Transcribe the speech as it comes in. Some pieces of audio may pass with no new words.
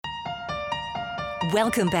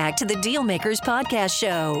Welcome back to the Dealmakers Podcast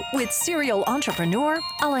Show with serial entrepreneur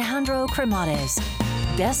Alejandro Cremades,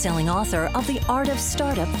 best-selling author of The Art of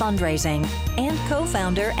Startup Fundraising and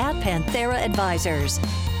co-founder at Panthera Advisors.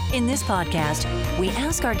 In this podcast, we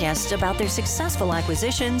ask our guests about their successful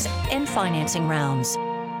acquisitions and financing rounds.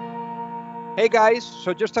 Hey guys,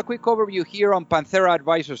 so just a quick overview here on Panthera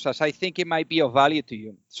Advisors, as I think it might be of value to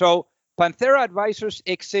you. So Panthera Advisors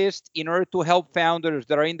exists in order to help founders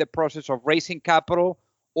that are in the process of raising capital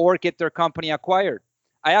or get their company acquired.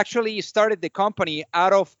 I actually started the company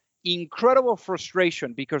out of incredible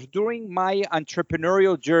frustration because during my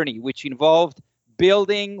entrepreneurial journey, which involved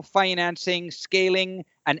building, financing, scaling,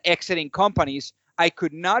 and exiting companies, I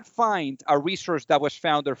could not find a resource that was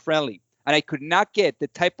founder friendly, and I could not get the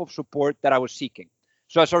type of support that I was seeking.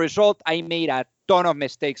 So as a result, I made a ton of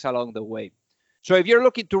mistakes along the way. So if you're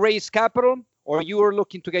looking to raise capital, or you are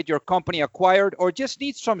looking to get your company acquired, or just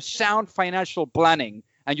need some sound financial planning,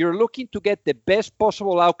 and you're looking to get the best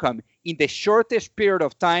possible outcome in the shortest period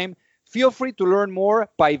of time, feel free to learn more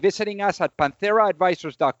by visiting us at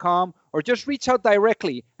pantheraadvisors.com, or just reach out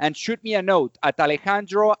directly and shoot me a note at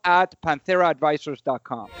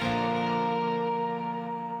alejandro@pantheraadvisors.com.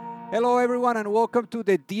 Hello, everyone, and welcome to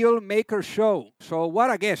the Deal Maker Show. So what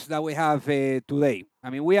a guest that we have today. I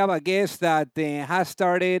mean, we have a guest that has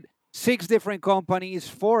started 6 different companies,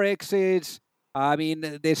 4 exits. I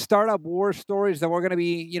mean, the startup war stories that we're going to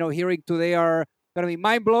be, hearing today are going to be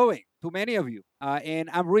mind-blowing to many of you. And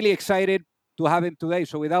I'm really excited to have him today.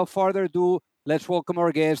 So without further ado, let's welcome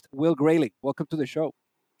our guest, Will Graylin. Welcome to the show.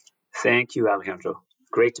 Thank you, Alejandro.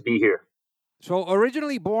 Great to be here. So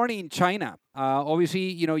originally born in China,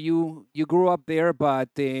 obviously, you grew up there,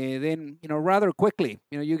 but then, rather quickly,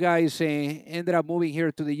 you guys ended up moving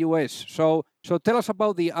here to the U.S. So tell us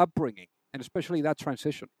about the upbringing and especially that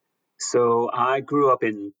transition. So I grew up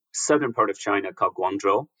in southern part of China called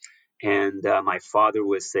Guangzhou, and my father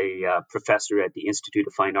was a professor at the Institute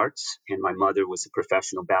of Fine Arts, and my mother was a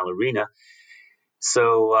professional ballerina.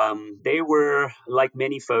 So they were, like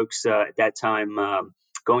many folks at that time,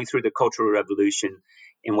 going through the Cultural Revolution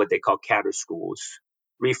in what they call cadre schools,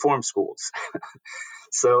 reform schools.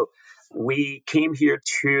 So we came here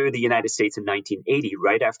to the United States in 1980,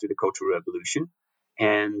 right after the Cultural Revolution,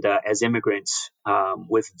 and as immigrants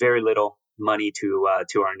with very little money to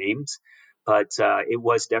our names. But it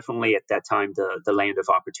was definitely at that time the land of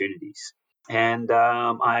opportunities. And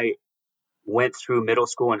I went through middle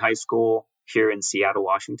school and high school here in Seattle,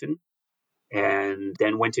 Washington, and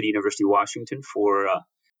then went to the University of Washington for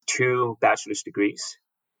 2 bachelor's degrees,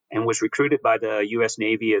 and was recruited by the U.S.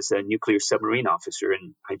 Navy as a nuclear submarine officer.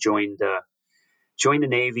 And I joined the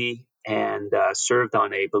Navy and served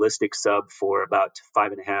on a ballistic sub for about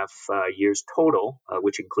 5.5 years total,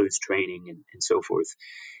 which includes training and so forth.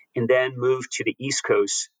 And then moved to the East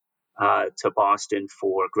Coast to Boston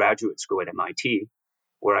for graduate school at MIT,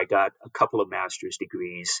 where I got a couple of master's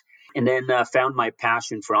degrees, and then found my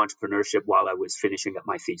passion for entrepreneurship while I was finishing up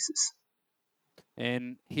my thesis.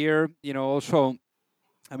 And here, also,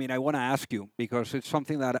 I mean, I want to ask you, because it's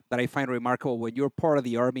something that I find remarkable. When you're part of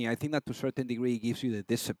the Army, I think that to a certain degree it gives you the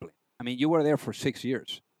discipline. I mean, you were there for 6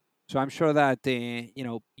 years. So I'm sure that,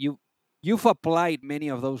 you've applied many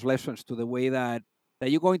of those lessons to the way that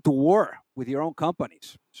you're going to war with your own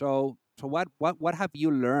companies. So what have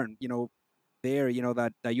you learned, there,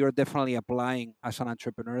 that you're definitely applying as an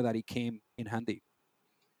entrepreneur that it came in handy?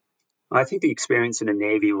 I think the experience in the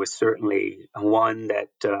Navy was certainly one that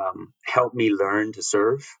helped me learn to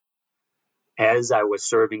serve as I was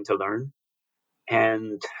serving to learn.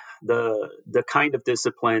 And the kind of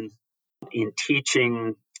discipline in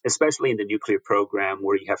teaching, especially in the nuclear program,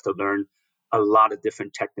 where you have to learn a lot of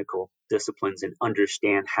different technical disciplines and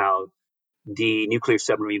understand how the nuclear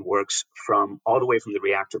submarine works from all the way from the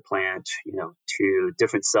reactor plant, to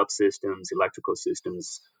different subsystems, electrical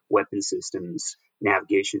systems, weapon systems,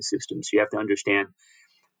 navigation systems. You have to understand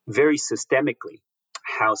very systemically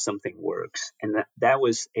how something works. And that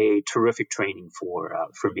was a terrific training for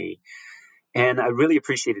me. And I really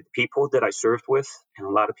appreciated the people that I served with, and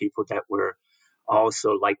a lot of people that were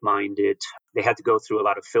also like-minded. They had to go through a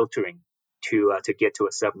lot of filtering to get to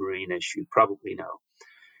a submarine, as you probably know.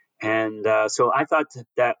 And so I thought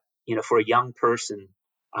that, for a young person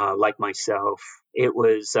like myself, it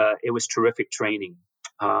was terrific training.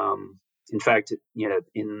 In fact,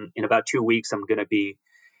 in about 2 weeks, I'm going to be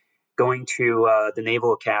going to the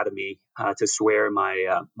Naval Academy to swear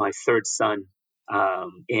my third son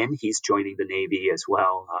in. He's joining the Navy as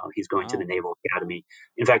well. He's going to the Naval Academy.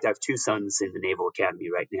 In fact, I have 2 sons in the Naval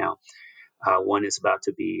Academy right now. One is about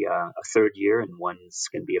to be a third year, and one's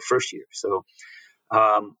going to be a first year. So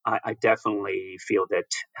I definitely feel that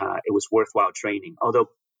it was worthwhile training. Although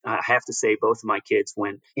I have to say, both of my kids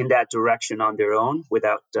went in that direction on their own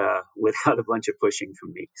without without a bunch of pushing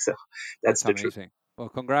from me. So that's That's the truth. amazing. Well,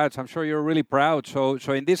 congrats. I'm sure you're really proud. So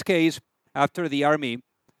in this case, after the Army,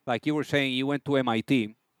 like you were saying, you went to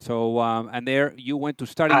MIT. So, and there you went to I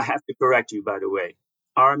study. have to correct you, by the way.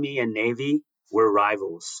 Army and Navy were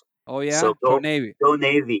rivals. Oh, yeah? So So Navy. go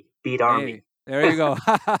Navy, beat Navy. Army. There you go.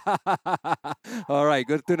 All right.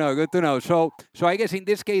 Good to know. Good to know. So I guess in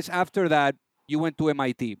this case, after that, you went to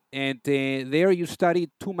MIT. And there you studied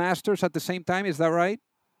two masters at the same time. Is that right?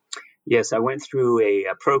 Yes, I went through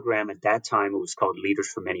a program at that time. It was called Leaders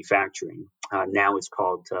for Manufacturing. Now it's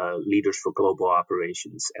called Leaders for Global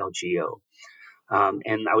Operations, LGO.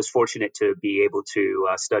 And I was fortunate to be able to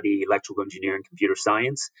study electrical engineering and computer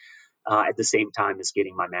science at the same time as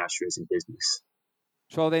getting my master's in business.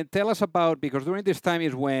 So then tell us about, because during this time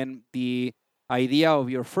is when the idea of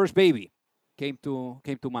your first baby came to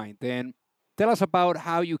mind. Then tell us about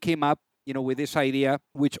how you came up, with this idea,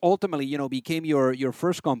 which ultimately, became your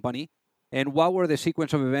first company, and what were the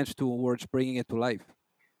sequence of events towards bringing it to life?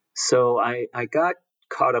 So I got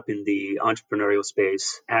caught up in the entrepreneurial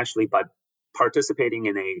space actually by participating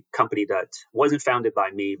in a company that wasn't founded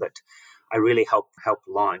by me, but I really helped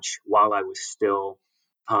launch while I was still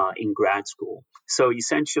in grad school. So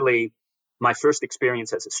essentially, my first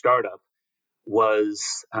experience as a startup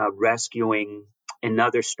was rescuing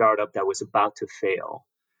another startup that was about to fail.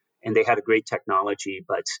 And they had a great technology,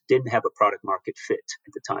 but didn't have a product market fit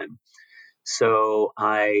at the time. So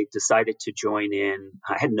I decided to join in.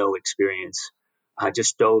 I had no experience. I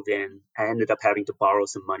just dove in. I ended up having to borrow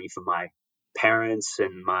some money from my parents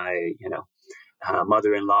and my,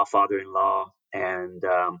 mother-in-law, father-in-law, and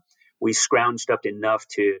we scrounged up enough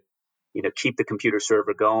to, keep the computer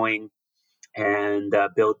server going and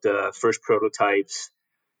build the first prototypes.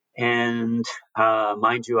 And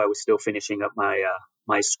mind you, I was still finishing up my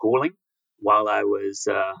schooling while I was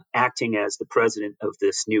acting as the president of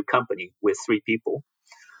this new company with three people.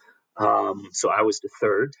 So I was the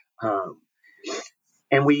third.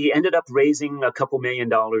 And we ended up raising a couple $1 million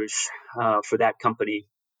for that company,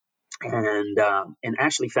 and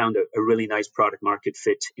actually found a really nice product market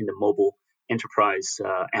fit in the mobile enterprise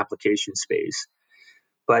application space.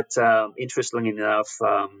 But interestingly enough,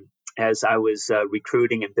 as I was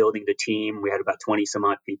recruiting and building the team, we had about 20 some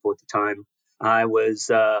odd people at the time. I was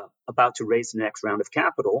about to raise the next round of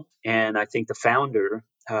capital, and I think the founder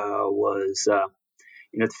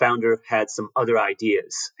the founder had some other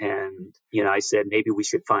ideas. And, I said, maybe we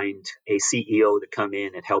should find a CEO to come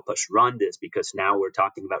in and help us run this, because now we're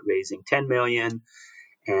talking about raising 10 million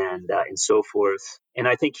and so forth. And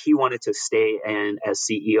I think he wanted to stay in as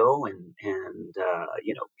CEO, and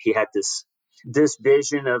he had this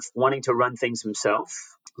vision of wanting to run things himself.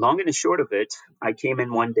 Long and the short of it, I came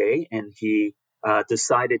in one day and he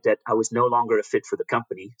decided that I was no longer a fit for the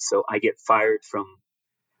company. So I get fired from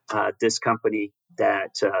this company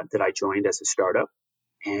that I joined as a startup,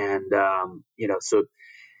 and so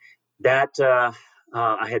that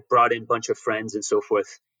I had brought in a bunch of friends and so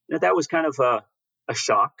forth. That was kind of a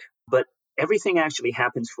shock, but everything actually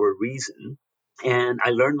happens for a reason, and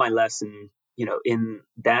I learned my lesson. In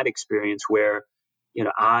that experience where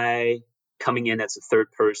I, coming in as a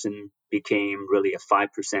third person, became really a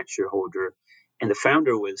 5% shareholder, and the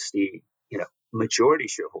founder was the majority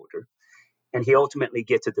shareholder, and he ultimately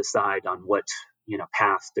get to decide on what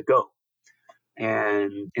path to go.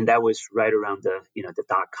 And that was right around the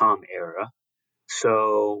 .com era.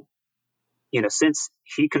 So since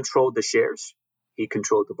he controlled the shares, he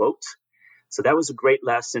controlled the votes. So that was a great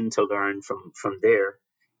lesson to learn from there.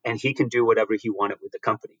 And he can do whatever he wanted with the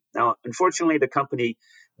company. Now, unfortunately, the company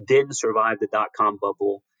didn't survive the .com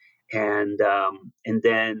bubble, and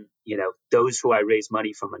then those who I raised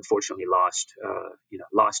money from unfortunately lost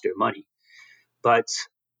their money. But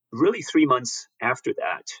really, 3 months after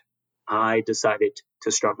that, I decided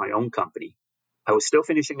to start my own company. I was still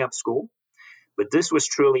finishing up school, but this was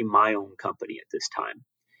truly my own company at this time.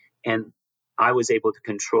 And I was able to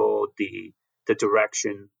control the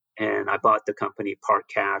direction. And I bought the company part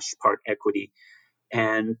cash, part equity,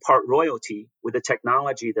 and part royalty with a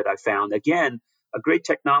technology that I found. Again, a great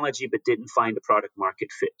technology, but didn't find a product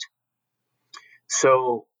market fit.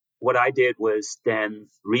 So what I did was then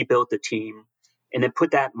rebuild the team and then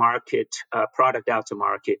put that product out to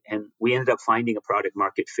market. And we ended up finding a product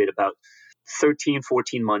market fit about 13,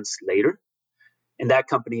 14 months later. And that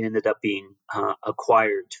company ended up being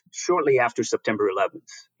acquired shortly after September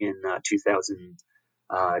 11th in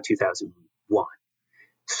 2001.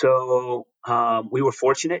 So we were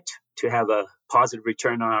fortunate to have a positive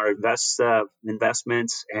return on our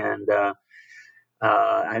investments, and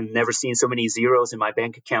I've never seen so many zeros in my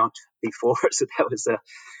bank account before. So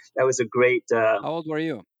that was a great. How old were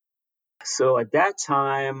you? So at that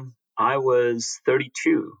time, I was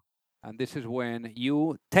 32. And this is when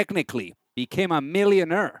you technically became a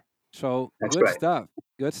millionaire. So That's good right. stuff.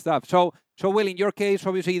 Good stuff. So Will, in your case,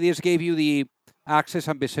 obviously, this gave you the access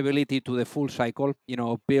and visibility to the full cycle.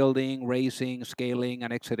 Building, raising, scaling,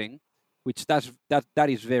 and exiting, which that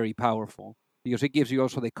is very powerful because it gives you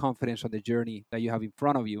also the confidence on the journey that you have in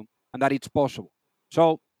front of you and that it's possible.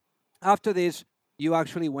 So after this, you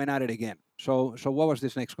actually went at it again. So what was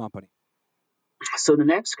this next company? So the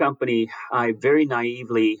next company, I very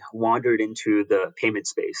naively wandered into the payment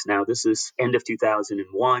space. Now, this is end of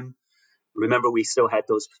 2001. Remember, we still had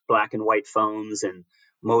those black and white phones and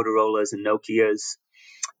Motorola's and Nokia's.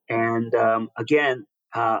 And again,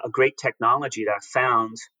 a great technology that I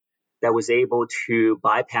found that was able to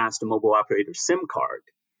bypass the mobile operator SIM card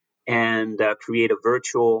and create a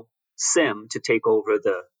virtual SIM to take over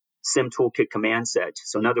the SIM toolkit command set.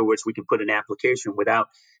 So in other words, we can put an application without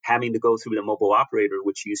having to go through the mobile operator,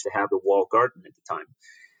 which used to have the walled garden at the time.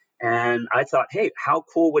 And I thought, hey, how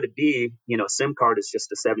cool would it be? SIM card is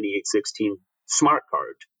just a 7816 smart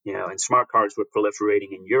card, and smart cards were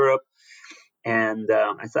proliferating in Europe. And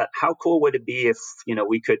I thought, how cool would it be if,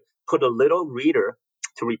 we could put a little reader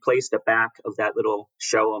to replace the back of that little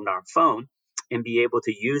shell on our phone and be able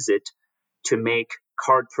to use it to make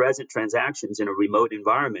card present transactions in a remote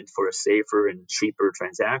environment for a safer and cheaper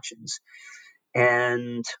transactions.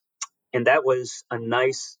 And that was a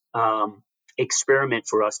nice experiment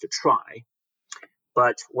for us to try.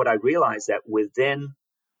 But what I realized that within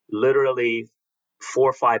literally 4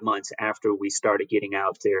 or 5 months after we started getting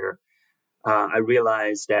out there, I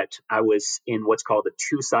realized that I was in what's called a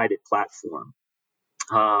two-sided platform.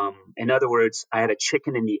 In other words, I had a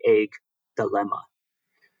chicken and the egg dilemma.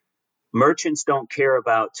 Merchants don't care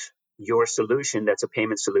about your solution that's a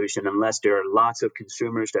payment solution unless there are lots of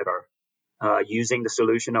consumers that are using the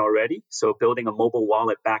solution already. So building a mobile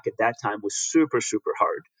wallet back at that time was super, super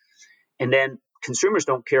hard. And then consumers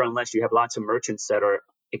don't care unless you have lots of merchants that are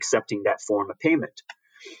accepting that form of payment.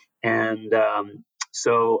 And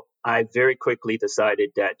so I very quickly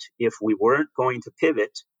decided that if we weren't going to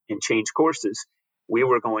pivot and change courses, we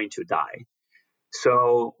were going to die.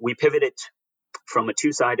 So we pivoted from a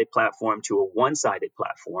two-sided platform to a one-sided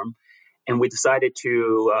platform, and we decided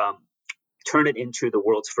to turn it into the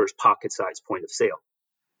world's first pocket-sized point of sale.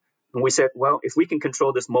 And we said, well, if we can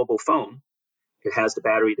control this mobile phone, it has the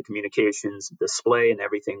battery, the communications, display, and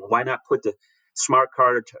everything. Why not put the smart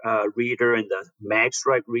card reader and the mag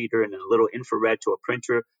stripe reader and a little infrared to a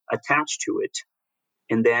printer attached to it,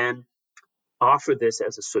 and then offer this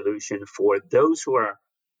as a solution for those who are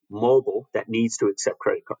mobile that needs to accept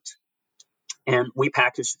credit cards. And we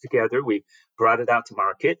packaged it together. We brought it out to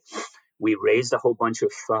market. We raised a whole bunch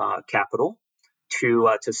of capital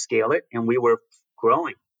to scale it, and we were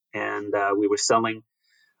growing, and we were selling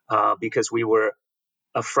because we were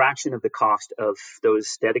a fraction of the cost of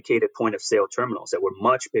those dedicated point of sale terminals that were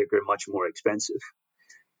much bigger, much more expensive.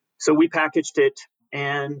 So we packaged it,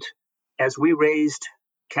 and as we raised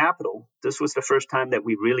capital, this was the first time that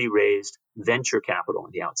we really raised venture capital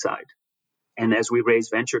on the outside. And as we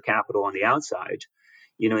raised venture capital on the outside,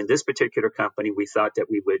 in this particular company, we thought that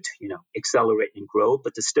we would, accelerate and grow,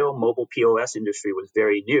 but the still mobile POS industry was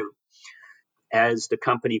very new. As the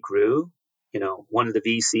company grew, one of the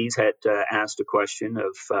VCs had asked a question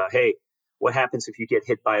of, hey, what happens if you get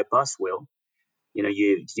hit by a bus, Will? Do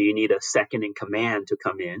you need a second in command to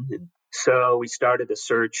come in? And so we started a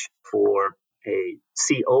search for a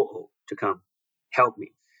COO to come help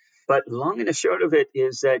me. But long and the short of it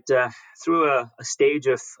is that through a stage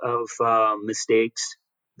of mistakes,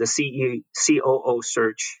 the COO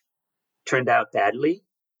search turned out badly.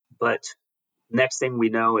 But next thing we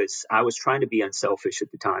know is I was trying to be unselfish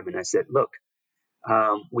at the time. And I said, look,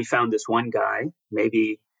 we found this one guy.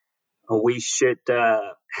 Maybe we should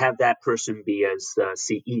have that person be as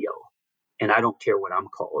CEO. And I don't care what I'm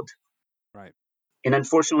called. Right. And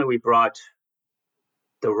unfortunately, we brought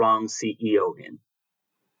the wrong CEO in.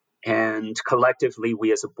 And collectively,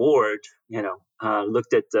 we as a board,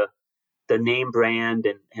 looked at the name brand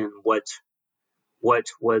and what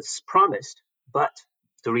was promised. But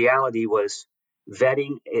the reality was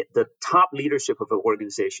vetting the top leadership of an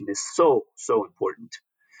organization is so, so important.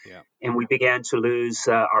 Yeah. And we began to lose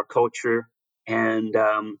our culture. And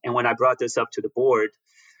when I brought this up to the board,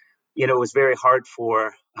 it was very hard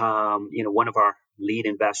for, one of our lead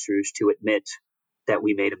investors to admit that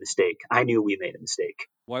we made a mistake. I knew we made a mistake.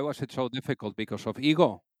 Why was it so difficult? Because of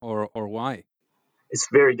ego or why? it's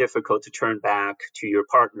very difficult to turn back to your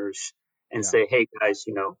partners and Yeah. say, hey guys,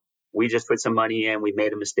 we just put some money in, we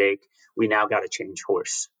made a mistake, we now got to change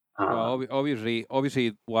course. So obviously,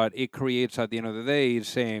 what it creates at the end of the day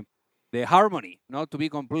is the harmony, not to be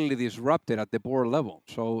completely disrupted at the board level.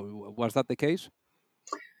 So was that the case?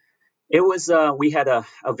 It was, we had a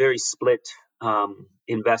very split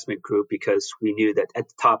investment group because we knew that at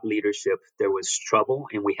the top leadership there was trouble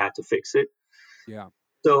and we had to fix it. Yeah.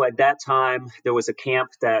 So at that time, there was a camp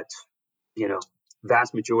that, you know,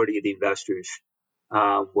 vast majority of the investors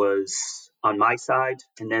was on my side,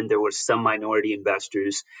 and then there were some minority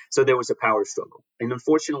investors. So there was a power struggle, and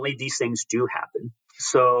unfortunately, these things do happen.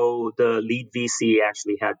 So the lead VC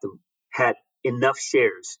actually had enough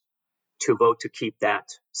shares to vote to keep that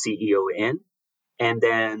CEO in, and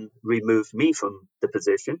then removed me from the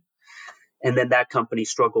position. And then that company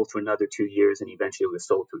struggled for another 2 years, and eventually was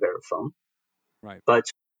sold to Verifone. Right. But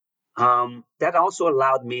that also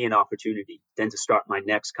allowed me an opportunity then to start my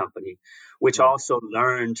next company, which Right. also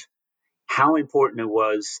learned how important it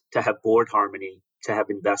was to have board harmony, to have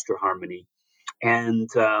investor harmony, and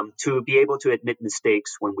to be able to admit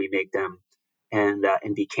mistakes when we make them,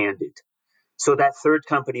 and be candid. So that third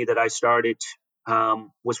company that I started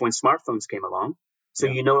was when smartphones came along. So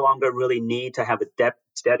Yeah. you no longer really need to have a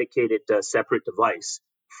dedicated separate device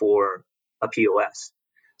for a POS.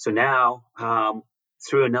 So now,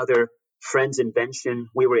 through another friend's invention,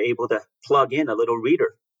 we were able to plug in a little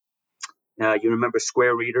reader. You remember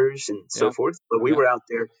Square readers and so Yeah. forth, but we Yeah. were out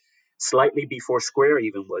there slightly before Square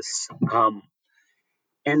even was.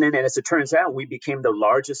 And then, as it turns out, we became the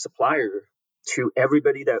largest supplier to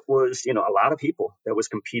everybody that was, a lot of people that was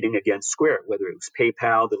competing against Square, whether it was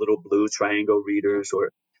PayPal, the little blue triangle Yeah. readers,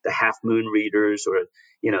 or the Half Moon readers, or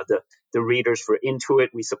the readers for Intuit.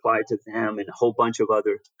 We supplied to them, and a whole bunch of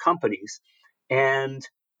other companies. And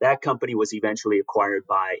that company was eventually acquired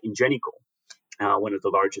by Ingenico, one of the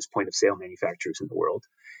largest point of sale manufacturers in the world,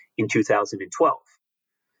 in 2012.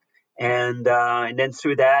 And then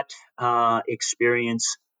through that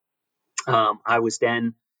experience, I was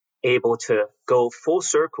then able to go full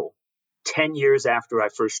circle 10 years after I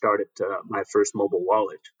first started my first mobile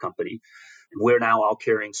wallet company. We're now all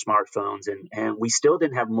carrying smartphones, and we still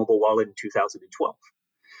didn't have a mobile wallet in 2012.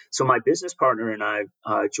 So my business partner and I,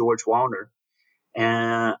 George Wallner,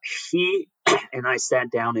 and he and I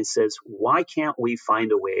sat down and says, why can't we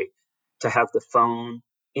find a way to have the phone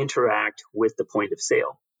interact with the point of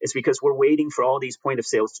sale? It's because we're waiting for all these point of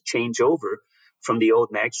sales to change over from the old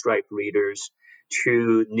magstripe readers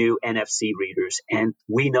to new NFC readers. And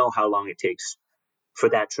we know how long it takes for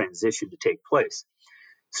that transition to take place.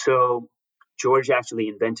 So George actually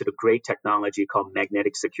invented a great technology called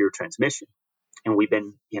magnetic secure transmission. And we've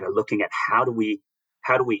been, looking at how do we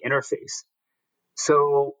interface.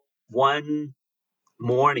 So one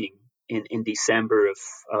morning in December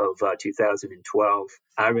of 2012,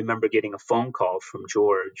 I remember getting a phone call from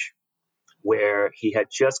George where he had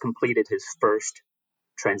just completed his first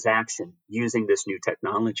transaction using this new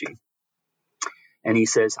technology. And he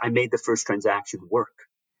says, I made the first transaction work.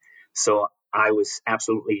 So I was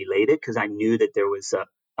absolutely elated because I knew that there was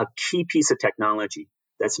a key piece of technology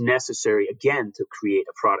that's necessary, again, to create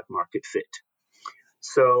a product market fit.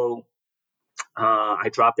 So I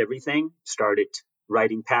dropped everything, started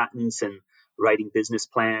writing patents and writing business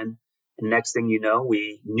plan. And next thing you know,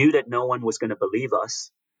 we knew that no one was going to believe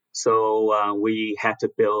us. So we had to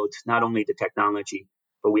build not only the technology,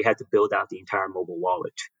 but we had to build out the entire mobile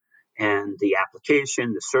wallet and the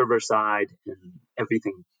application, the server side, and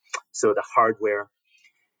everything. So the hardware.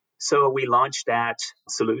 So we launched that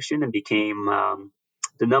solution and became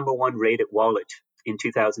the number one rated wallet in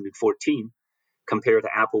 2014 compared to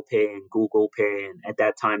Apple Pay and Google Pay. And at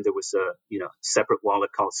that time, there was a separate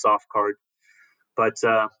wallet called SoftCard. But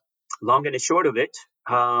long and the short of it,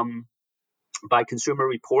 by Consumer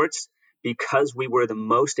Reports, because we were the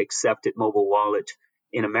most accepted mobile wallet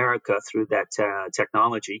in America through that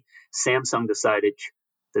technology, Samsung decided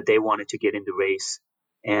that they wanted to get in the race,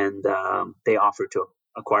 and they offered to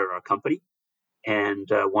acquire our company and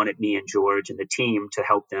wanted me and George and the team to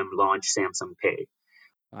help them launch Samsung Pay.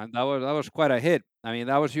 And that was quite a hit. I mean,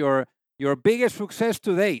 that was your biggest success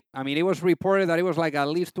to date. I mean, it was reported that it was like at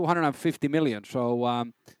least 250 million.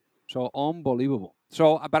 So unbelievable.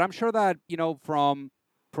 So, but I'm sure that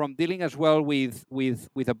from dealing as well with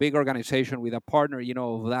a big organization, with a partner,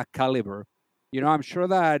 of that caliber, I'm sure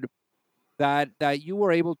that you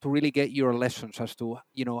were able to really get your lessons as to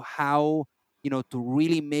how to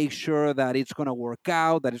really make sure that it's going to work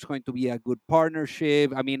out, that it's going to be a good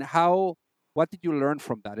partnership. I mean, what did you learn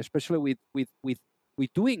from that, especially with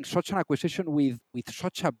doing such an acquisition with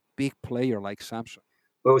such a big player like Samsung?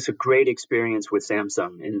 Well, it was a great experience with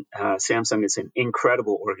Samsung. And Samsung is an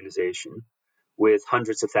incredible organization with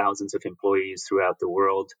hundreds of thousands of employees throughout the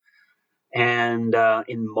world and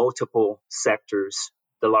in multiple sectors,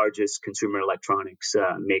 the largest consumer electronics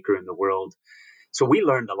maker in the world. So we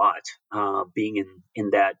learned a lot being in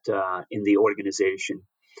the organization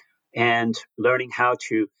and learning how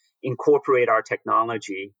to incorporate our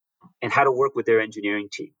technology and how to work with their engineering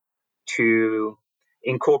team to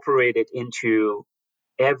incorporate it into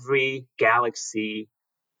every Galaxy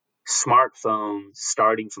smartphone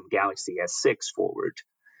starting from Galaxy S6 forward.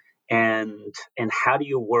 And how do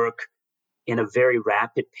you work in a very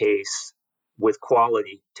rapid pace with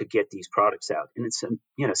quality to get these products out? And it's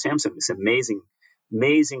Samsung is an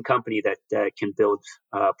amazing company that can build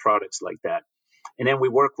products like that. And then we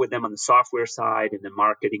work with them on the software side and the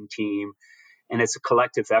marketing team, and it's a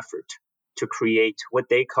collective effort to create what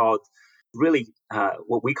they call really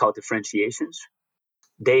what we call differentiations.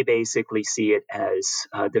 They basically see it as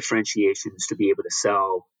differentiations to be able to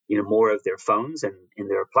sell more of their phones and in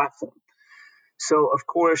their platform. So of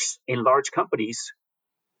course, in large companies,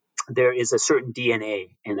 there is a certain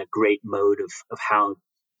DNA and a great mode of how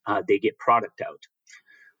they get product out.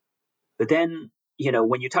 But then,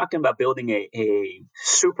 when you're talking about building a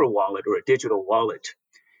super wallet or a digital wallet,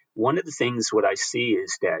 one of the things what I see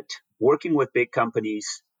is that working with big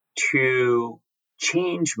companies to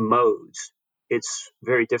change modes, it's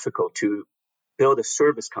very difficult to build a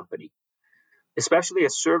service company, especially a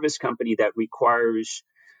service company that requires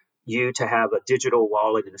you to have a digital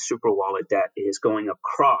wallet and a super wallet that is going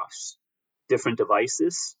across different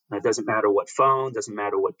devices. It doesn't matter what phone, doesn't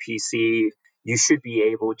matter what PC. You should be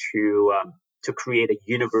able to create a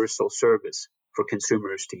universal service for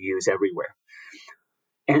consumers to use everywhere.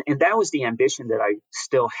 And that was the ambition that I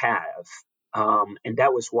still have. And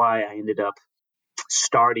that was why I ended up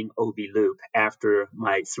starting OV Loop after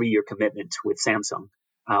my 3-year commitment with Samsung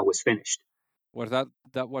was finished. Was that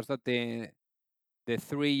the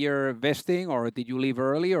 3-year vesting, or did you leave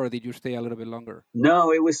early, or did you stay a little bit longer?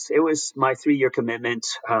 No, it was my 3-year commitment.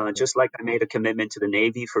 Just like I made a commitment to the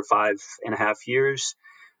Navy for 5.5 years.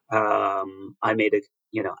 I made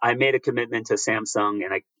a commitment to Samsung,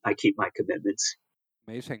 and I keep my commitments.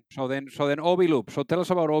 Amazing. So then OV Loop. So tell us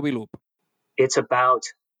about OV Loop. It's about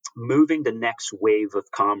moving the next wave of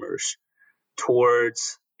commerce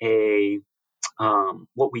towards a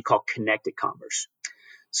what we call connected commerce.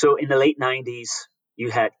 So in the late 90s, you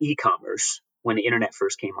had e-commerce when the internet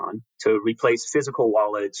first came on to replace physical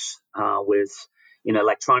wallets with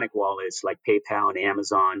electronic wallets like PayPal and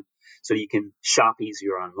Amazon, so you can shop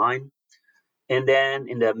easier online. And then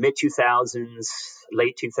in the mid 2000s,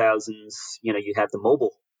 late 2000s, you had the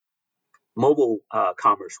mobile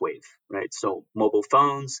commerce wave, right? So mobile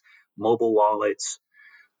phones, mobile wallets.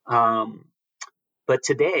 But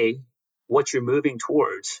today, what you're moving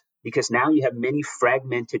towards, because now you have many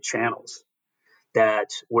fragmented channels that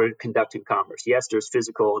we're conducting commerce. Yes, there's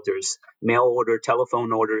physical, there's mail order,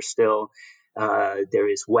 telephone order still. There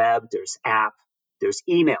is web, there's app, there's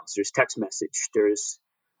emails, there's text message, there's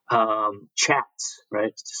chats,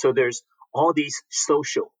 right? So there's all these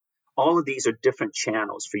social. All of these are different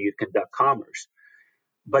channels for you to conduct commerce,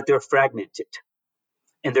 but they're fragmented.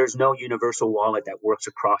 And there's no universal wallet that works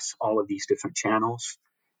across all of these different channels.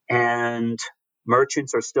 And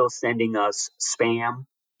merchants are still sending us spam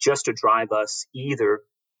just to drive us either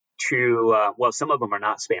to, some of them are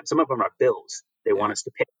not spam. Some of them are bills they want us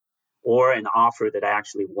to pay, or an offer that I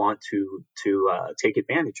actually want to take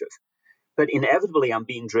advantage of. But inevitably, I'm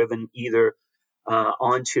being driven either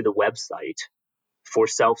onto the website for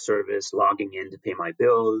self-service, logging in to pay my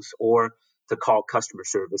bills, or to call customer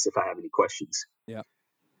service if I have any questions. Yeah.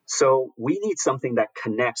 So we need something that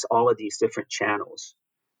connects all of these different channels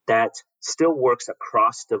that still works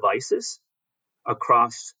across devices,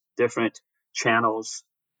 across different channels,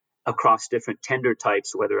 across different tender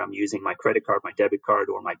types, whether I'm using my credit card, my debit card,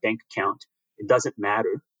 or my bank account. It doesn't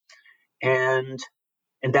matter. And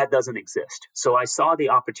that doesn't exist. So I saw the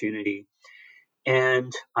opportunity,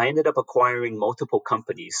 and I ended up acquiring multiple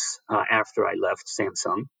companies after I left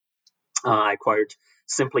Samsung. I acquired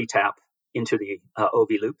SimplyTap into the OV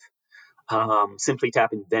Loop. SimplyTap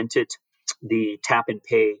invented the tap and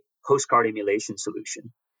pay postcard emulation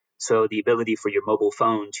solution. So the ability for your mobile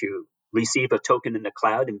phone to receive a token in the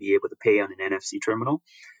cloud and be able to pay on an NFC terminal,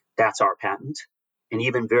 that's our patent. And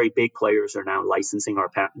even very big players are now licensing our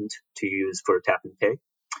patent to use for tap and pay.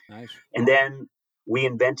 Nice. And then we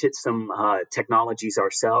invented some technologies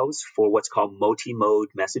ourselves for what's called multi-mode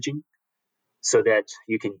messaging, so that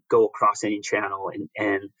you can go across any channel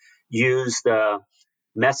and use the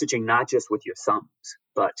messaging not just with your thumbs,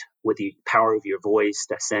 but with the power of your voice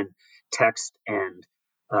to send text and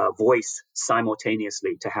voice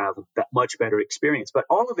simultaneously to have a much better experience. But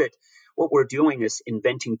all of it, what we're doing is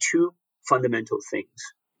inventing two fundamental things.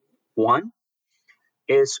 One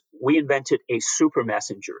is we invented a super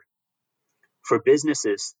messenger for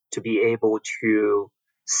businesses to be able to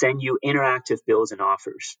send you interactive bills and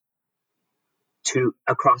offers to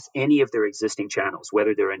across any of their existing channels,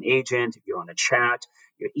 whether they're an agent, you're on a chat,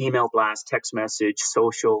 your email blast, text message,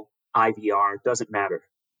 social, IVR, doesn't matter.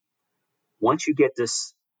 Once you get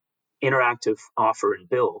this interactive offer and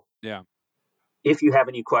bill, if you have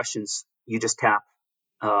any questions, you just tap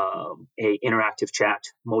a interactive chat,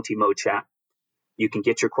 multi-mode chat. You can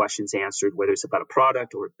get your questions answered, whether it's about a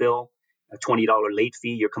product or a bill, a $20 late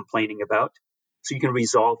fee you're complaining about. So you can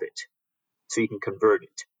resolve it, so you can convert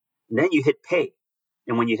it. And then you hit pay.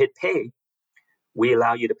 And when you hit pay, we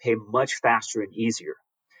allow you to pay much faster and easier.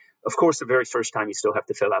 Of course, the very first time you still have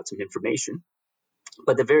to fill out some information.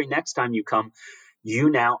 But the very next time you come, you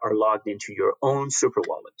now are logged into your own super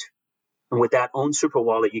wallet. And with that own super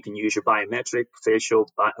wallet, you can use your biometric, facial,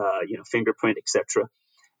 fingerprint, etc.,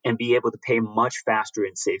 and be able to pay much faster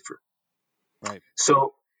and safer. Right.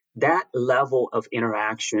 So that level of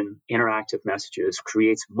interaction, interactive messages,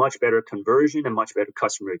 creates much better conversion and much better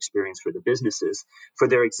customer experience for the businesses, for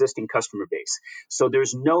their existing customer base. So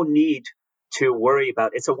there's no need to worry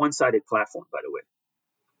about, it's a one-sided platform, by the way.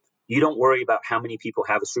 You don't worry about how many people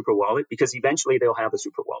have a super wallet, because eventually they'll have a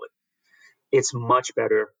super wallet. It's much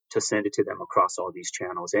better to send it to them across all these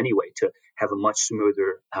channels anyway, to have a much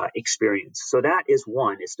smoother experience. So that is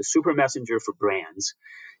one, it's the super messenger for brands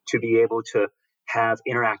to be able to have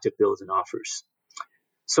interactive bills and offers.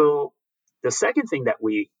 So the second thing that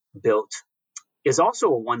we built is also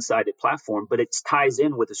a one-sided platform, but it ties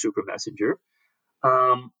in with the super messenger,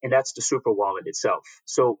 and that's the super wallet itself.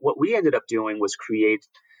 So what we ended up doing was create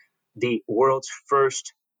the world's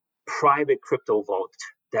first private crypto vault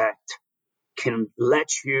that can let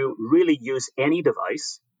you really use any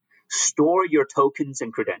device, store your tokens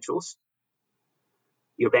and credentials,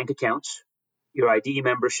 your bank accounts, your ID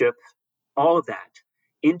membership, all of that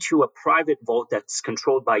into a private vault that's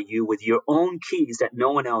controlled by you with your own keys that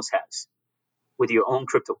no one else has, with your own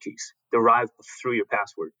crypto keys derived through your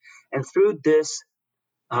password. And through this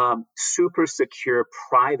super secure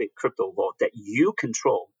private crypto vault that you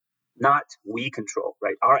control, not we control,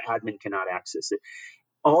 right? Our admin cannot access it.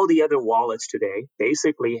 All the other wallets today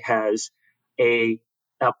basically has a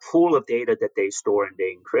pool of data that they store and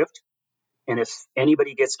they encrypt. And if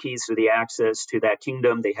anybody gets keys to the access to that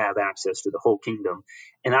kingdom, they have access to the whole kingdom.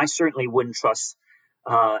 And I certainly wouldn't trust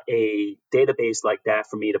a database like that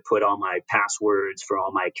for me to put all my passwords for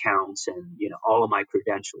all my accounts and all of my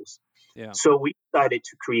credentials. Yeah. So we decided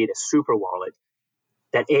to create a super wallet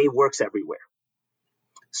that works everywhere.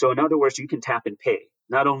 So in other words, you can tap and pay,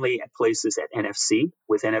 not only at places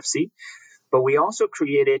with NFC, but we also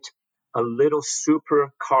created a little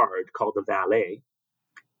super card called the Valet.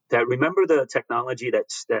 That, remember the technology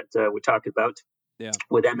that we talked about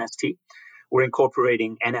with MST? We're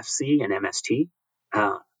incorporating NFC and MST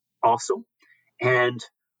also, and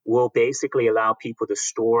we'll basically allow people to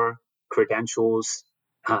store credentials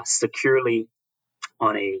securely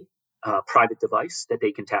on a private device that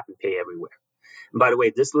they can tap and pay everywhere. And by the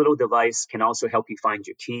way, this little device can also help you find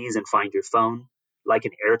your keys and find your phone, like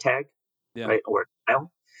an AirTag, right, or a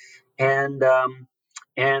tile.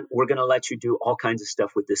 And we're going to let you do all kinds of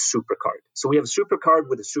stuff with this super card. So we have a super card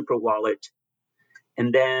with a super wallet.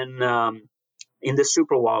 And then in the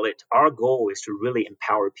super wallet, our goal is to really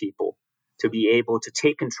empower people to be able to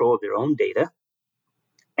take control of their own data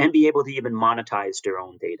and be able to even monetize their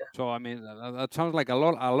own data. So, I mean, that sounds like a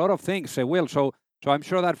lot of things, Will. So I'm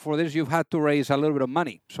sure that for this, you've had to raise a little bit of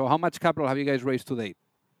money. So how much capital have you guys raised to date?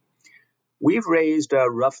 We've raised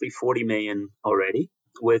roughly 40 million already,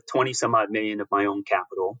 with 20 some odd million of my own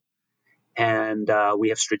capital. And we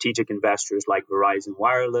have strategic investors like Verizon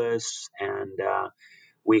Wireless, and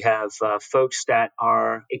we have folks that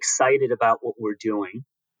are excited about what we're doing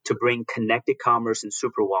to bring connected commerce and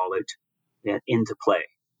super wallet into play.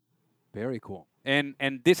 Very cool. And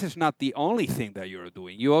this is not the only thing that you're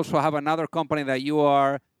doing. You also have another company that you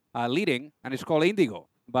are leading, and it's called Indigo.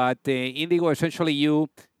 But Indigo, essentially, you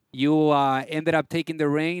ended up taking the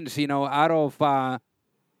reins, out of,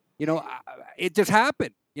 it just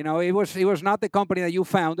happened. It was not the company that you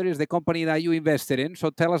founded; it's the company that you invested in. So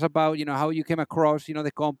tell us about, how you came across,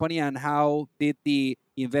 the company, and how did the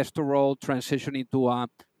investor role transition into a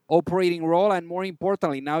operating role, and more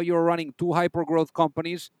importantly, now you're running two hyper growth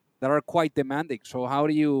companies that are quite demanding. So how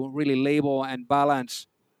do you really label and balance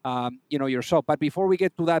yourself. But before we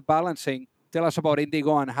get to that balancing, tell us about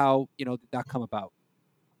Indigo and how did that come about.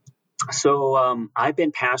 So I've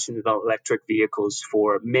been passionate about electric vehicles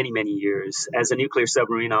for many, many years. As a nuclear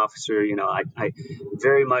submarine officer, I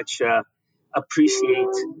very much appreciate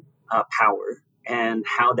power and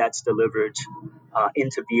how that's delivered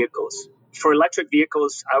into vehicles. For electric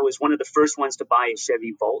vehicles, I was one of the first ones to buy a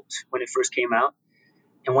Chevy Volt when it first came out,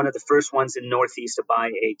 and one of the first ones in Northeast to buy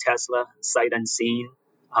a Tesla sight unseen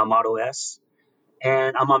Model S.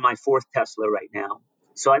 And I'm on my fourth Tesla right now.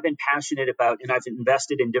 So I've been passionate about, and I've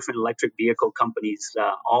invested in different electric vehicle companies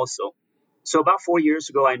also. So about 4 years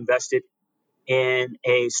ago, I invested in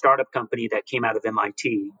a startup company that came out of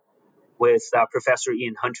MIT with Professor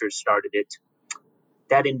Ian Hunter started it,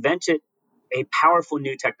 that invented a powerful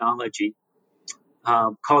new technology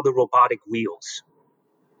called the robotic wheels.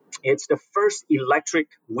 It's the first electric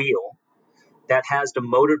wheel that has the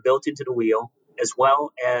motor built into the wheel as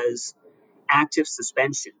well as active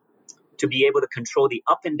suspension to be able to control the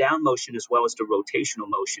up and down motion as well as the rotational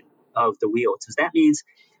motion of the wheels. So that means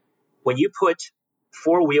when you put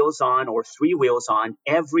four wheels on or three wheels on,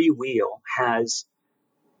 every wheel has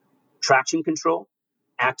traction control,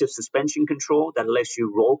 active suspension control that lets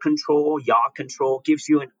you roll control, yaw control, gives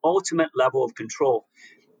you an ultimate level of control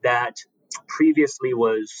that previously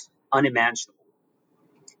was unimaginable.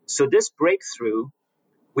 So this breakthrough,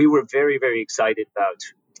 we were very, very excited about.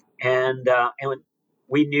 And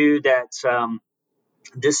we knew that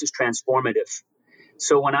this is transformative.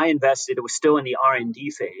 So when I invested, it was still in the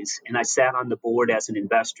R&D phase, and I sat on the board as an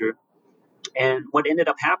investor. And what ended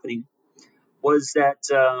up happening was that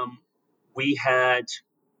we had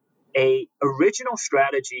a original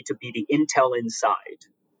strategy to be the Intel Inside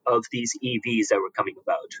of these EVs that were coming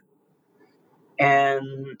about.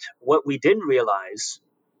 And what we didn't realize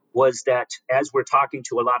was that as we're talking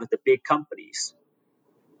to a lot of the big companies,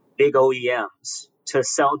 big OEMs, to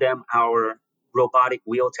sell them our robotic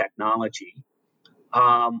wheel technology,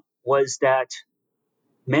 was that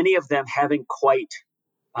many of them haven't quite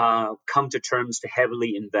come to terms to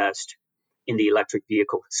heavily invest in the electric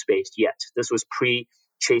vehicle space yet. This was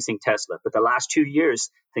pre-chasing Tesla, but the last 2 years,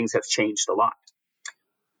 things have changed a lot.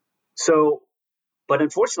 So, but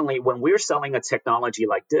unfortunately, when we're selling a technology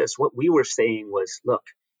like this, what we were saying was, look,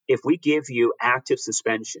 if we give you active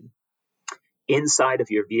suspension inside of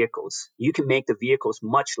your vehicles, you can make the vehicles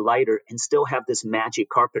much lighter and still have this magic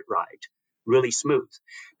carpet ride, really smooth.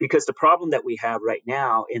 Because the problem that we have right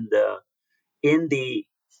now in the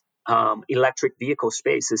electric vehicle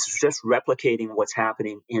space is just replicating what's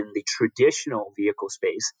happening in the traditional vehicle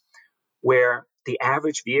space, where the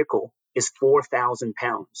average vehicle is 4,000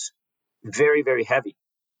 pounds, very, very heavy.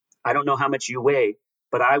 I don't know how much you weigh,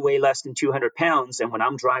 but I weigh less than 200 pounds. And when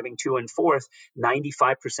I'm driving to and forth,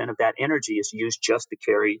 95% of that energy is used just to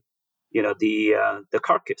carry, the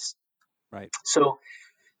carcass. Right. So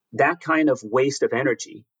that kind of waste of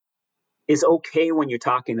energy is okay when you're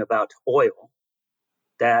talking about oil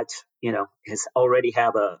that, has already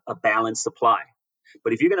have a balanced supply.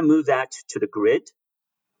 But if you're going to move that to the grid,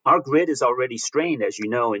 our grid is already strained, as you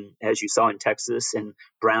know, and as you saw in Texas and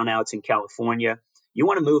brownouts in California. You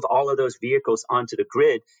want to move all of those vehicles onto the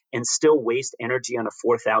grid and still waste energy on a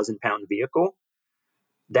 4,000-pound vehicle.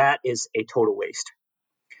 That is a total waste.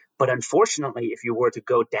 But unfortunately, if you were to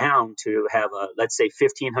go down to have a, let's say,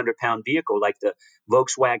 1,500-pound vehicle like the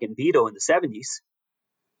Volkswagen Beetle in the 70s,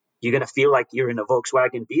 you're going to feel like you're in a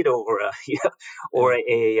Volkswagen Beetle or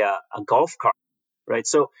a golf cart, right?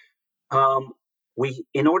 So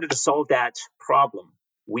in order to solve that problem,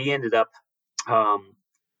 we ended up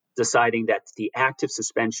deciding that the active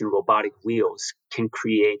suspension robotic wheels can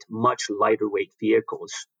create much lighter weight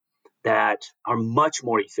vehicles that are much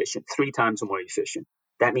more efficient, 3 times more efficient.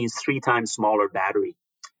 That means 3 times smaller battery,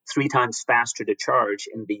 3 times faster to charge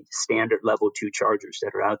in the standard level 2 chargers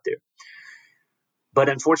that are out there. But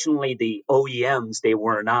unfortunately, the OEMs, they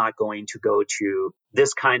were not going to go to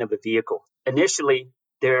this kind of a vehicle. Initially,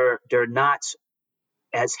 they're not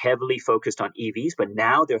as heavily focused on EVs, but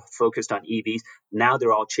now they're focused on EVs. Now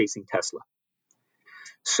they're all chasing Tesla.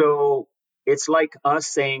 So it's like us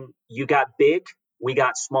saying, you got big, we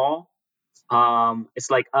got small.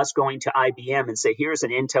 It's like us going to IBM and say, here's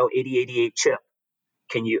an Intel 8088 chip.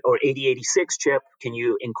 Or 8086 chip, can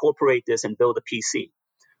you incorporate this and build a PC?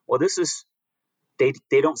 Well,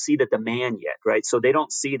 they don't see the demand yet, right? So they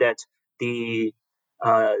don't see that the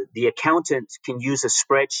accountant can use a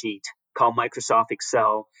spreadsheet called Microsoft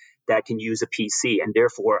Excel that can use a PC, and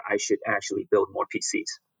therefore I should actually build more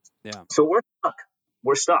PCs. Yeah. So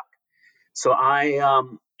we're stuck. So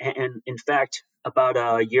and in fact, about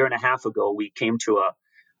a year and a half ago, we came to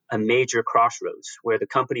a major crossroads where the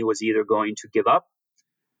company was either going to give up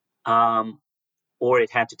or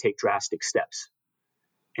it had to take drastic steps.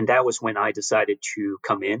 And that was when I decided to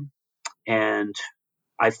come in, and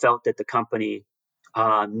I felt that the company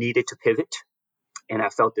needed to pivot, and I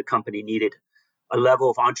felt the company needed a level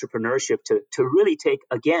of entrepreneurship to really take,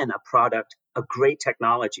 again, a product, a great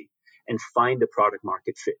technology, and find a product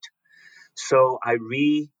market fit. So I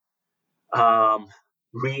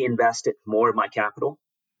reinvested more of my capital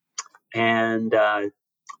and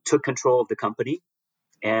took control of the company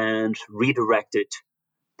and redirected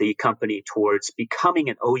the company towards becoming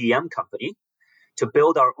an OEM company to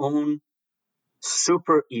build our own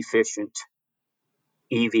super efficient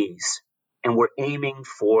EVs. And we're aiming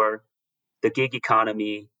for the gig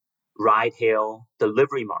economy, ride hail,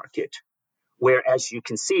 delivery market, where, as you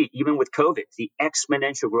can see, even with COVID, the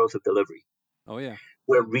exponential growth of delivery. Oh, yeah.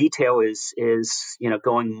 Where retail is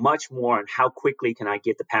going much more on how quickly can I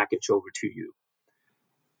get the package over to you.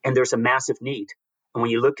 And there's a massive need. And when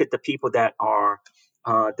you look at the people that are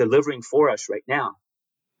delivering for us right now,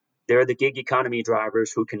 they're the gig economy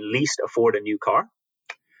drivers who can least afford a new car.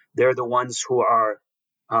 They're the ones who are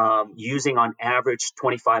using on average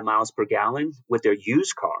 25 miles per gallon with their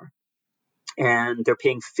used car. And they're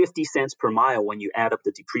paying 50 cents per mile when you add up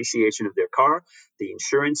the depreciation of their car, the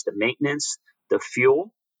insurance, the maintenance, the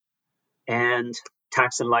fuel, and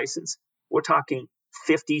tax and license. We're talking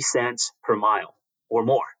 50 cents per mile or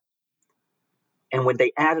more. And when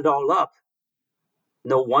they add it all up,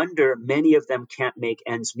 no wonder many of them can't make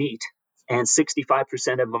ends meet. And 65%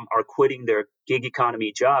 of them are quitting their gig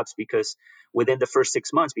economy jobs because within the first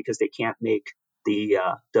 6 months, because they can't make the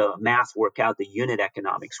math work out, the unit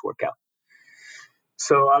economics work out.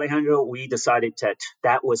 So, Alejandro, we decided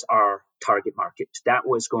that was our target market. That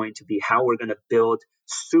was going to be how we're going to build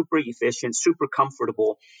super efficient, super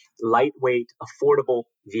comfortable, lightweight, affordable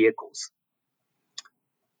vehicles.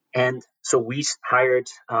 And so we hired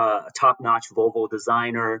a top-notch Volvo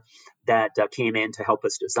designer that came in to help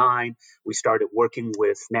us design. We started working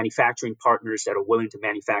with manufacturing partners that are willing to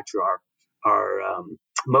manufacture our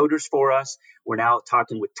motors for us. We're now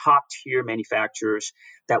talking with top-tier manufacturers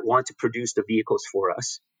that want to produce the vehicles for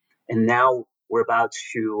us. And now we're about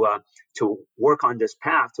to work on this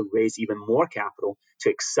path to raise even more capital to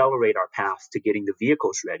accelerate our path to getting the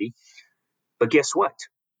vehicles ready. But guess what?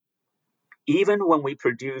 Even when we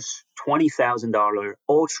produce $20,000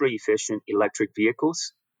 ultra-efficient electric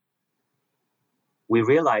vehicles, we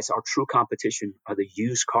realize our true competition are the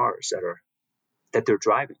used cars that they're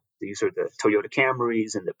driving. These are the Toyota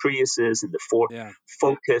Camrys and the Priuses and the Ford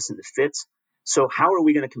Focus and the Fits. So how are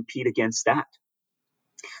we going to compete against that?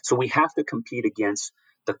 So we have to compete against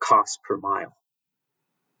the cost per mile.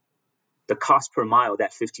 The cost per mile,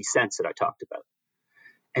 that 50 cents that I talked about.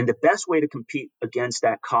 And the best way to compete against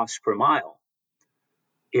that cost per mile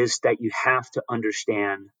is that you have to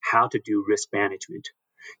understand how to do risk management.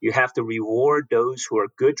 You have to reward those who are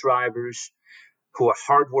good drivers, who are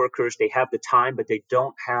hard workers. They have the time, but they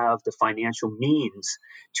don't have the financial means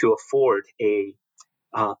to afford a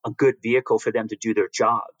good vehicle for them to do their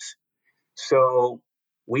jobs. So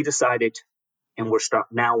we decided, and we're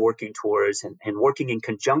now working towards and working in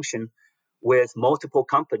conjunction with multiple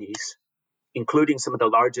companies, including some of the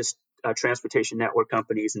largest transportation network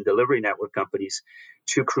companies and delivery network companies,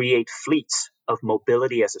 to create fleets of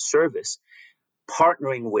mobility as a service,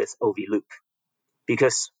 partnering with OV Loop.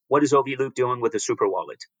 Because what is OV Loop doing with the Super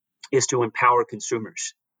Wallet is to empower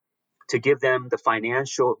consumers, to give them the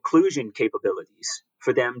financial inclusion capabilities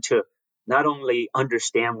for them to not only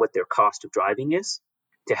understand what their cost of driving is,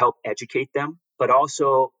 to help educate them, but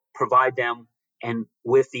also provide them and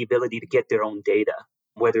with the ability to get their own data,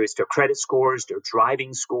 whether it's their credit scores, their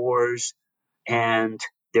driving scores, and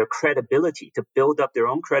their credibility, to build up their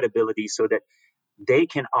own credibility so that they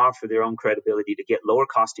can offer their own credibility to get lower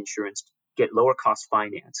cost insurance, get lower cost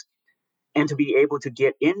finance, and to be able to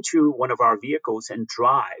get into one of our vehicles and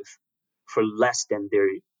drive for less than their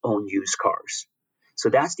own used cars. So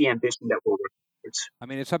that's the ambition that we're working towards. I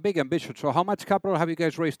mean, it's a big ambition. So how much capital have you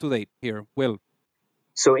guys raised to date here, Will?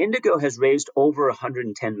 So Indigo has raised over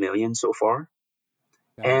 110 million so far.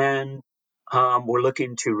 And we're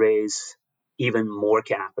looking to raise even more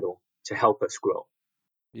capital to help us grow.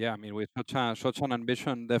 Yeah, I mean, with such an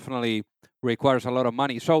ambition, definitely requires a lot of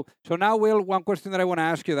money. So now, Will, one question that I want to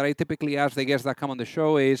ask you that I typically ask the guests that come on the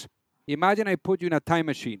show is, imagine I put you in a time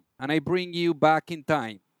machine and I bring you back in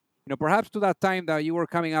time, perhaps to that time that you were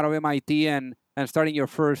coming out of MIT and starting your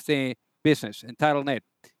first business, entitled Net.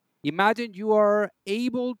 Imagine you are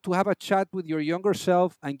able to have a chat with your younger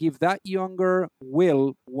self and give that younger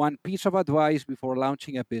Will one piece of advice before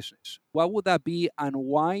launching a business. What would that be and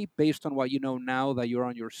why, based on what you know now that you're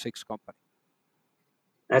on your sixth company?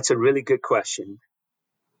 That's a really good question.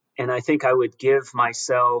 And I think I would give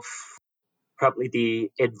myself probably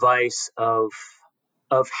the advice of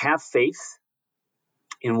have faith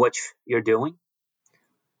in what you're doing.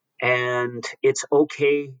 And it's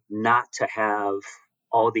okay not to have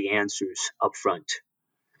all the answers up front,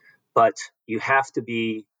 but you have to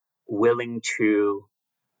be willing to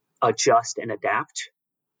adjust and adapt,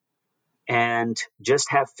 and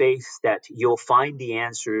just have faith that you'll find the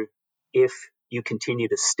answer if you continue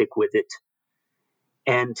to stick with it.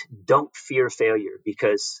 And don't fear failure,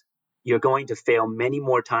 because you're going to fail many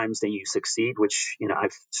more times than you succeed, which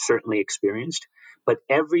I've certainly experienced. But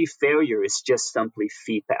every failure is just simply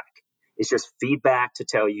feedback. It's just feedback to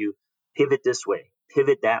tell you, pivot this way,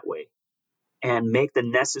 pivot that way, and make the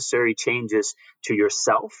necessary changes to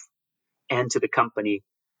yourself and to the company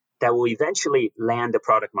that will eventually land a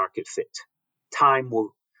product market fit. Time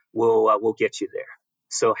will get you there.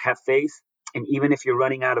 So have faith, and even if you're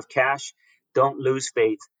running out of cash, don't lose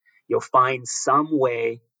faith. You'll find some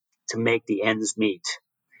way to make the ends meet.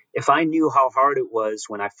 If I knew how hard it was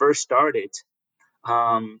when I first started,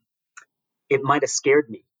 it might have scared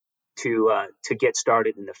me to get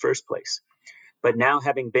started in the first place. But now,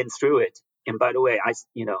 having been through it, and by the way,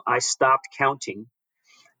 I stopped counting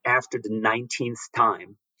after the 19th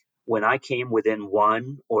time when I came within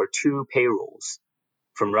one or two payrolls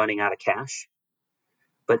from running out of cash.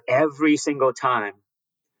 But every single time,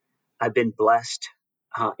 I've been blessed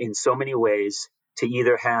in so many ways to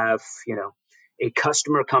either have, a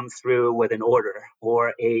customer come through with an order,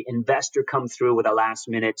 or a investor come through with a last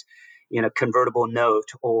minute, convertible note,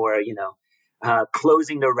 or,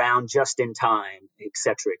 closing the round just in time, et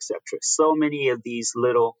cetera, et cetera. So many of these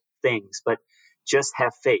little things, but just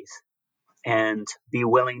have faith and be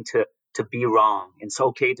willing to be wrong. It's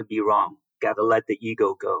okay to be wrong. Got to let the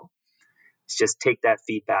ego go. It's just take that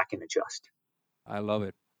feedback and adjust. I love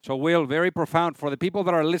it. So, Will, very profound. For the people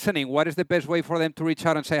that are listening, what is the best way for them to reach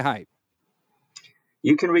out and say hi?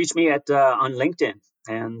 You can reach me at on LinkedIn,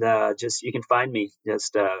 and you can find me.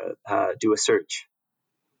 Just do a search.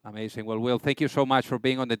 Amazing. Well, Will, thank you so much for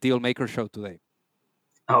being on the Deal Maker Show today.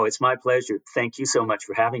 Oh, it's my pleasure. Thank you so much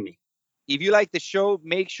for having me. If you like the show,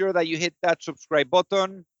 make sure that you hit that subscribe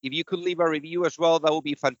button. If you could leave a review as well, that would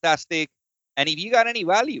be fantastic. And if you got any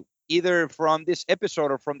value, either from this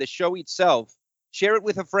episode or from the show itself, share it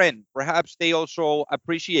with a friend. Perhaps they also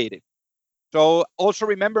appreciate it. So also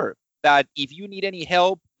remember that if you need any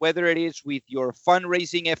help, whether it is with your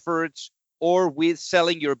fundraising efforts or with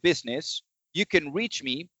selling your business, you can reach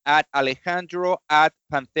me at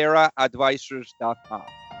alejandro@pantheraadvisors.com.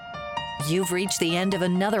 You've reached the end of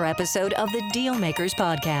another episode of the Deal Makers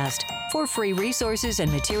Podcast. For free resources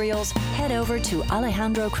and materials, head over to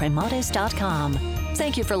alejandrocremades.com.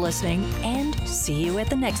 Thank you for listening, and see you at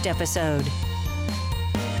the next episode.